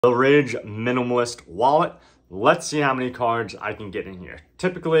The Ridge Minimalist wallet. Let's see how many cards I can get in here.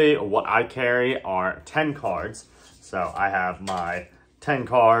 Typically, what I carry are 10 cards. So I have my 10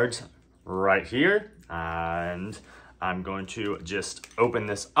 cards right here, and I'm going to just open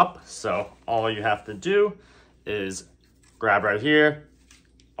this up. So all you have to do is grab right here.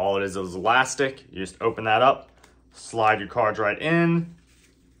 All it is elastic. You just open that up, slide your cards right in,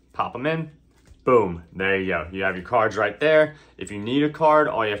 pop them in. Boom, there you go. You have your cards right there. If you need a card,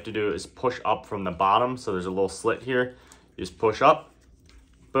 all you have to do is push up from the bottom. So there's a little slit here. You just push up,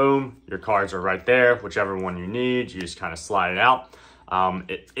 boom, your cards are right there. Whichever one you need, you just kind of slide it out.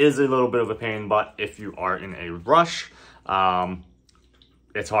 It is a little bit of a pain in the butt if you are in a rush.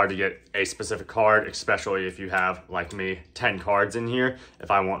 It's hard to get a specific card, especially if you have, like me, 10 cards in here.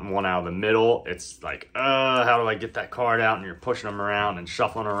 If I want one out of the middle, it's like, how do I get that card out? And you're pushing them around and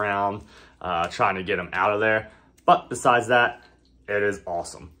shuffling around, trying to get them out of there. But besides that, it is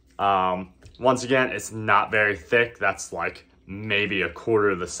awesome. Once again, it's not very thick. That's like maybe a quarter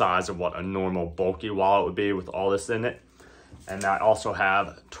of the size of what a normal bulky wallet would be with all this in it. And I also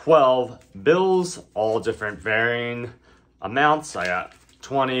have 12 bills, all different varying amounts. I got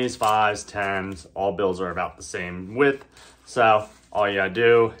 20s, 5s, 10s, all bills are about the same width. So all you gotta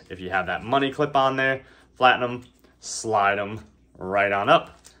do, if you have that money clip on there, flatten them, slide them right on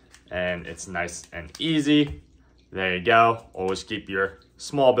up, and it's nice and easy. There you go. Always keep your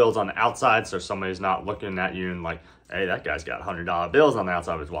small bills on the outside so somebody's not looking at you and like, hey, that guy's got $100 bills on the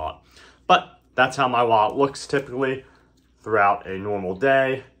outside of his wallet. But that's how my wallet looks typically throughout a normal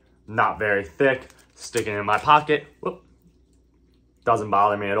day. Not very thick, sticking in my pocket. Whoop. Doesn't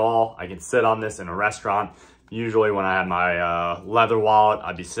bother me at all. I can sit on this in a restaurant. Usually when I had my leather wallet,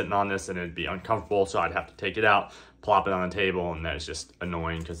 I'd be sitting on this and it'd be uncomfortable, so I'd have to take it out, plop it on the table, and that's just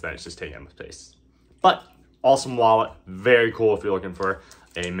annoying because that's just taking up space. But awesome wallet, very cool if you're looking for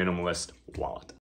a minimalist wallet.